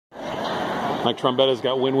Mike Trombetta's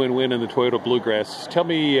got win-win-win in the Toyota Bluegrass. Tell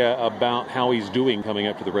me about how he's doing coming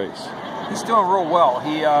up to the race. He's doing real well.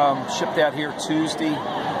 He shipped out here Tuesday,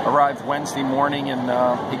 arrived Wednesday morning, and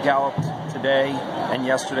he galloped today and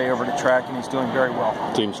yesterday over the track, and he's doing very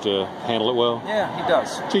well. Seems to handle it well? Yeah, he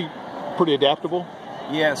does. Is he pretty adaptable?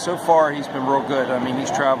 Yeah, so far he's been real good. I mean,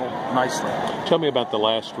 he's traveled nicely. Tell me about the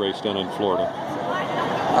last race down in Florida.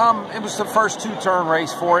 It was the first two-turn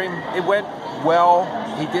race for him. It went well.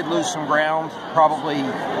 He did lose some ground, probably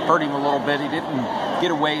hurt him a little bit. He didn't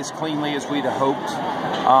get away as cleanly as we'd have hoped,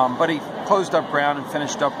 but he closed up ground and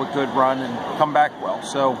finished up with good run and come back well.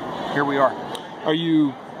 So here we are.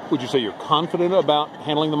 Would you say you're confident about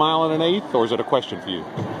handling the mile in an eighth, or is it a question for you?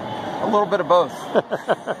 A little bit of both.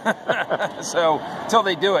 So until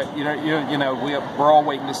they do it, we're all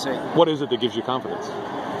waiting to see. What is it that gives you confidence?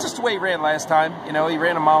 Just the way he ran last time. He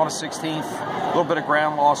ran a mile and a 16th, a little bit of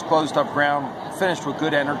ground loss, closed up ground, finished with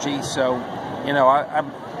good energy. So,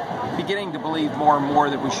 I'm beginning to believe more and more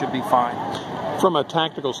that we should be fine. From a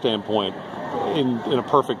tactical standpoint, in a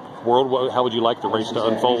perfect world, how would you like the race to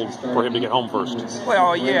unfold for him to get home first?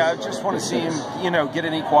 Well, yeah, I just want to see him, get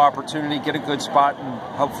an equal opportunity, get a good spot, and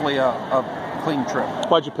hopefully a clean trip.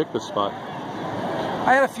 Why'd you pick this spot?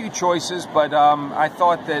 I had a few choices, but I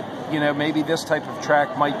thought that, maybe this type of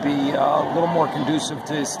track might be a little more conducive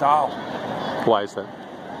to his style. Why is that?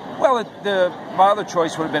 Well, my other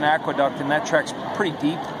choice would have been Aqueduct, and that track's pretty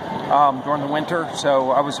deep during the winter,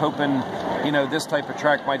 so I was hoping, this type of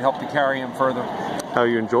track might help to carry him further. How are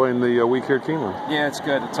you enjoying the week here at Keeneland? Yeah, it's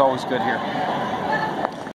good. It's always good here.